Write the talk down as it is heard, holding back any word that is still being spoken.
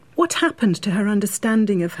What happened to her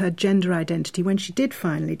understanding of her gender identity when she did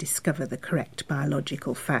finally discover the correct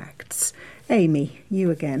biological facts? Amy,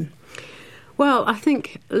 you again. Well, I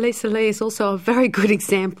think Lisa Lee is also a very good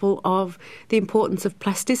example of the importance of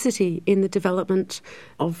plasticity in the development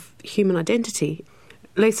of human identity.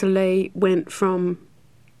 Lisa Lee went from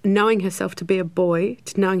knowing herself to be a boy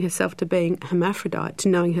to knowing herself to being a hermaphrodite to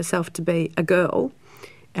knowing herself to be a girl,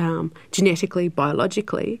 genetically,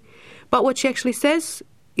 biologically. But what she actually says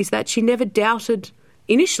is that she never doubted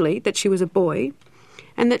initially that she was a boy,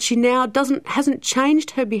 and that she now hasn't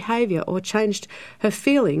changed her behaviour or changed her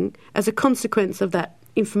feeling as a consequence of that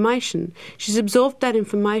information. She's absorbed that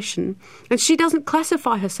information, and she doesn't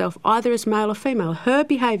classify herself either as male or female. Her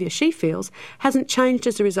behaviour, she feels, hasn't changed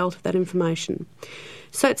as a result of that information.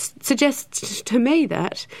 So it suggests to me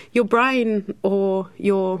that your brain or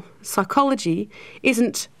your psychology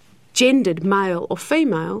isn't gendered male or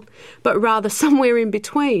female, but rather somewhere in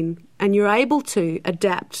between, and you're able to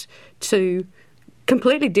adapt to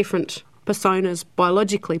completely different personas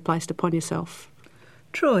biologically placed upon yourself.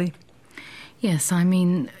 Troy? Yes, I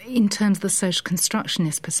mean, in terms of the social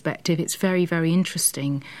constructionist perspective, it's very, very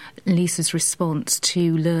interesting, Lisa's response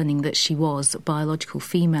to learning that she was a biological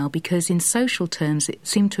female, because in social terms it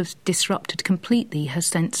seemed to have disrupted completely her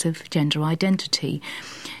sense of gender identity.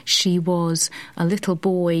 She was a little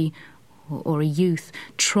boy or a youth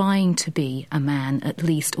trying to be a man at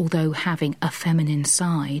least, although having a feminine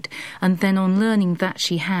side. And then on learning that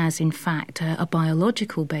she has, in fact, a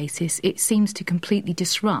biological basis, it seems to completely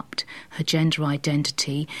disrupt her gender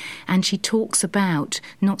identity. And she talks about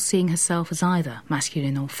not seeing herself as either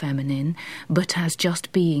masculine or feminine, but as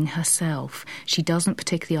just being herself. She doesn't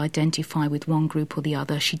particularly identify with one group or the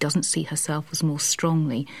other. She doesn't see herself as more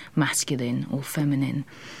strongly masculine or feminine.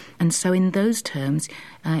 And so in those terms,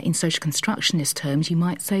 in social constructionist terms, you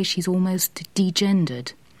might say she's almost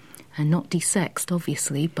degendered. And not desexed,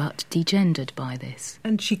 obviously, but degendered by this.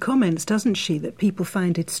 And she comments, doesn't she, that people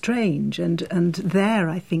find it strange. And there,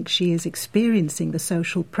 I think, she is experiencing the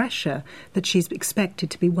social pressure that she's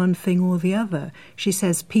expected to be one thing or the other. She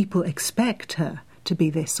says people expect her to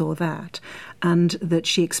be this or that, and that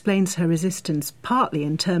she explains her resistance partly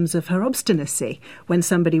in terms of her obstinacy. When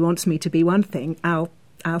somebody wants me to be one thing, I'll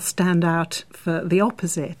stand out for the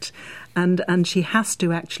opposite. And she has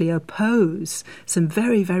to actually oppose some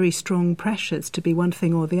very, very strong pressures to be one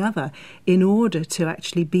thing or the other in order to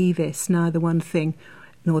actually be this, neither one thing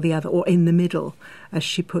nor the other, or in the middle, as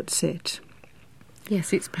she puts it.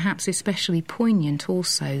 Yes, it's perhaps especially poignant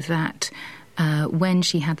also that when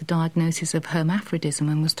she had the diagnosis of hermaphrodism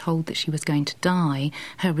and was told that she was going to die,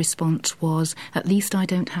 her response was, at least I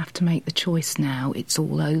don't have to make the choice now, it's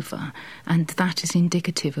all over. And that is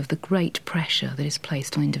indicative of the great pressure that is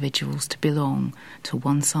placed on individuals to belong to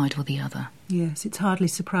one side or the other. Yes, it's hardly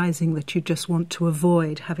surprising that you just want to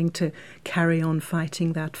avoid having to carry on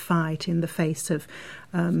fighting that fight in the face of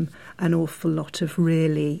an awful lot of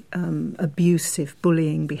really abusive,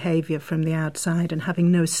 bullying behaviour from the outside, and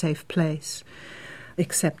having no safe place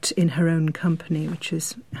except in her own company, which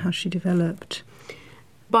is how she developed.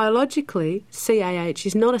 Biologically, CAH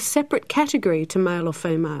is not a separate category to male or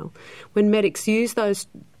female. When medics use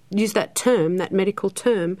that term, that medical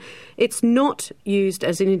term, it's not used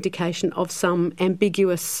as an indication of some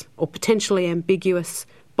ambiguous or potentially ambiguous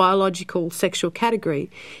biological sexual category.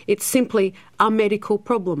 It's simply a medical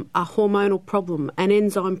problem, a hormonal problem, an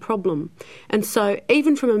enzyme problem. And so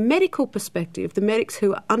even from a medical perspective, the medics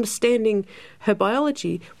who are understanding her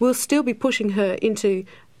biology will still be pushing her into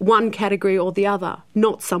one category or the other,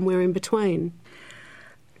 not somewhere in between.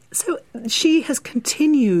 So she has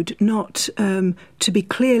continued not to be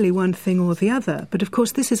clearly one thing or the other, but of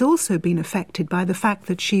course this has also been affected by the fact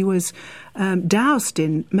that she was doused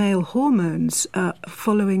in male hormones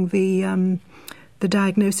following the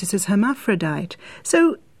diagnosis as hermaphrodite.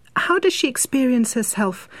 So how does she experience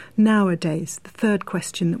herself nowadays? The third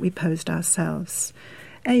question that we posed ourselves.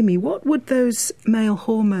 Amy, what would those male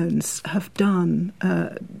hormones have done?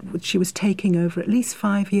 She was taking over at least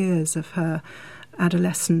 5 years of her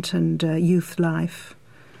adolescent and youth life.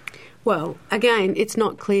 Well, again, it's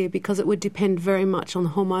not clear because it would depend very much on the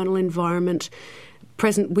hormonal environment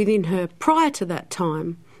present within her prior to that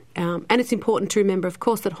time. And it's important to remember, of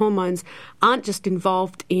course, that hormones aren't just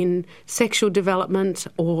involved in sexual development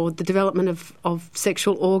or the development of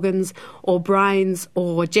sexual organs or brains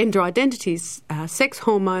or gender identities. Sex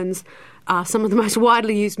hormones are some of the most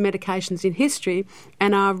widely used medications in history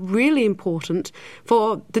and are really important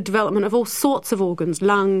for the development of all sorts of organs,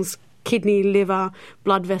 lungs, kidney, liver,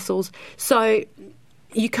 blood vessels. So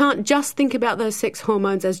you can't just think about those sex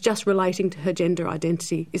hormones as just relating to her gender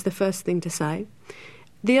identity, is the first thing to say.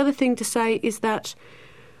 the other thing to say is that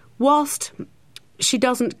whilst she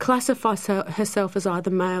doesn't classify herself as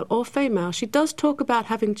either male or female, she does talk about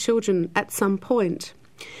having children at some point.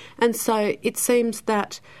 And so it seems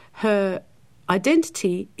that her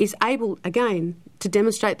identity is able, again, to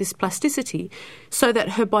demonstrate this plasticity so that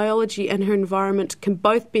her biology and her environment can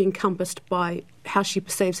both be encompassed by how she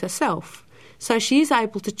perceives herself. So she is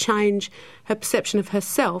able to change her perception of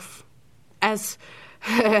herself as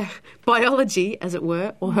her biology, as it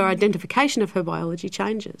were, or her identification of her biology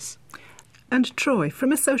changes. And Troy,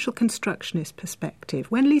 from a social constructionist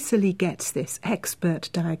perspective, when Lisa Lee gets this expert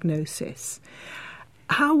diagnosis,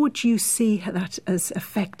 how would you see that as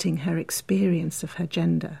affecting her experience of her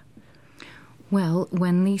gender? Well,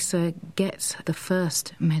 when Lisa gets the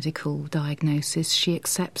first medical diagnosis, she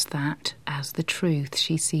accepts that as the truth.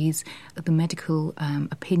 She sees the medical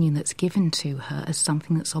opinion that's given to her as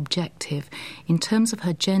something that's objective. In terms of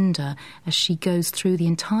her gender, as she goes through the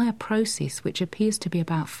entire process, which appears to be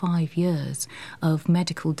about 5 years of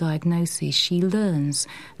medical diagnosis, she learns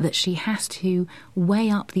that she has to weigh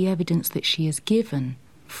up the evidence that she is given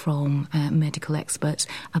from medical experts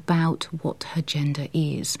about what her gender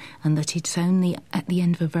is, and that it's only at the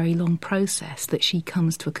end of a very long process that she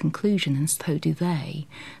comes to a conclusion, and so do they,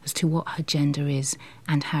 as to what her gender is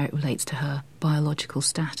and how it relates to her biological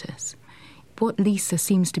status. What Lisa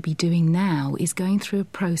seems to be doing now is going through a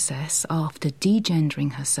process after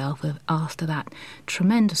degendering herself, after that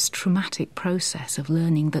tremendous traumatic process of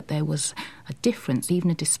learning that there was a difference,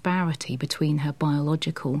 even a disparity between her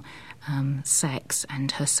biological sex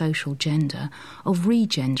and her social gender, of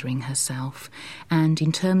regendering herself. And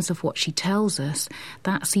in terms of what she tells us,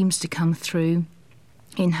 that seems to come through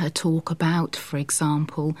in her talk about, for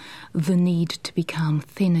example, the need to become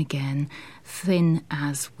thin again. Thin,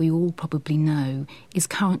 as we all probably know, is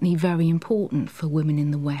currently very important for women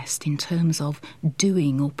in the West in terms of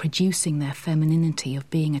doing or producing their femininity, of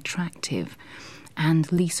being attractive.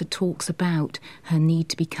 And Lisa talks about her need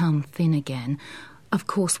to become thin again. Of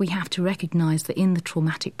course, we have to recognise that in the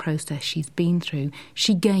traumatic process she's been through,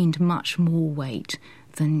 she gained much more weight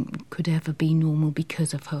than could ever be normal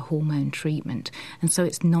because of her hormone treatment. And so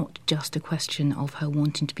it's not just a question of her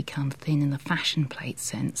wanting to become thin in the fashion plate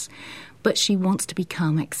sense, but she wants to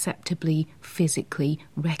become acceptably, physically,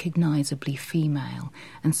 recognisably female.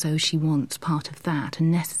 And so she wants part of that, a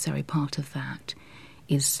necessary part of that,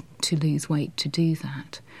 is to lose weight to do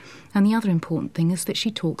that. And the other important thing is that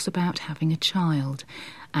she talks about having a child.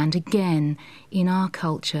 And again, in our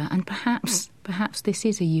culture, and perhaps this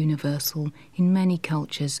is a universal in many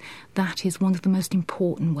cultures, that is one of the most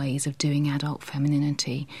important ways of doing adult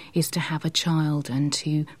femininity, is to have a child and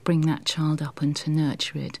to bring that child up and to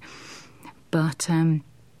nurture it. But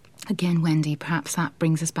again, Wendy, perhaps that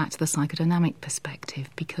brings us back to the psychodynamic perspective,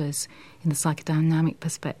 because in the psychodynamic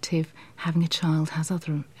perspective, having a child has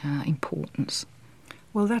other importance.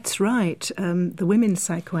 Well, that's right. The women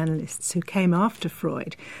psychoanalysts who came after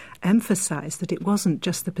Freud emphasised that it wasn't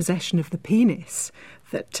just the possession of the penis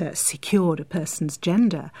that secured a person's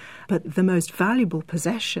gender, but the most valuable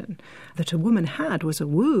possession that a woman had was a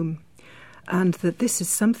womb. And that this is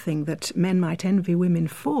something that men might envy women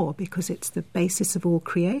for, because it's the basis of all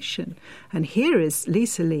creation. And here is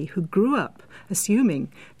Lisa Lee, who grew up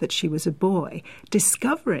assuming that she was a boy,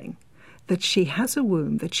 discovering that she has a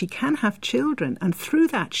womb, that she can have children, and through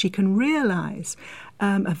that she can realise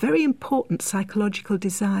a very important psychological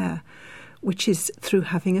desire, which is through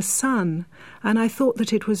having a son. And I thought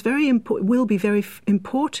that it was will be very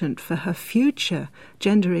important for her future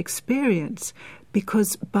gender experience,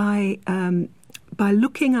 because by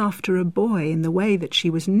looking after a boy in the way that she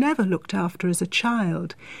was never looked after as a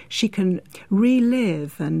child, she can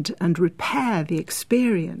relive and repair the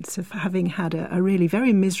experience of having had a really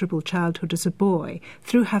very miserable childhood as a boy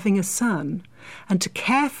through having a son, and to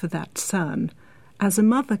care for that son as a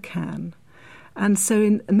mother can. And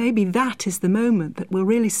so maybe that is the moment that will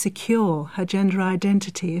really secure her gender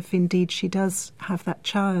identity, if indeed she does have that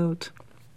child.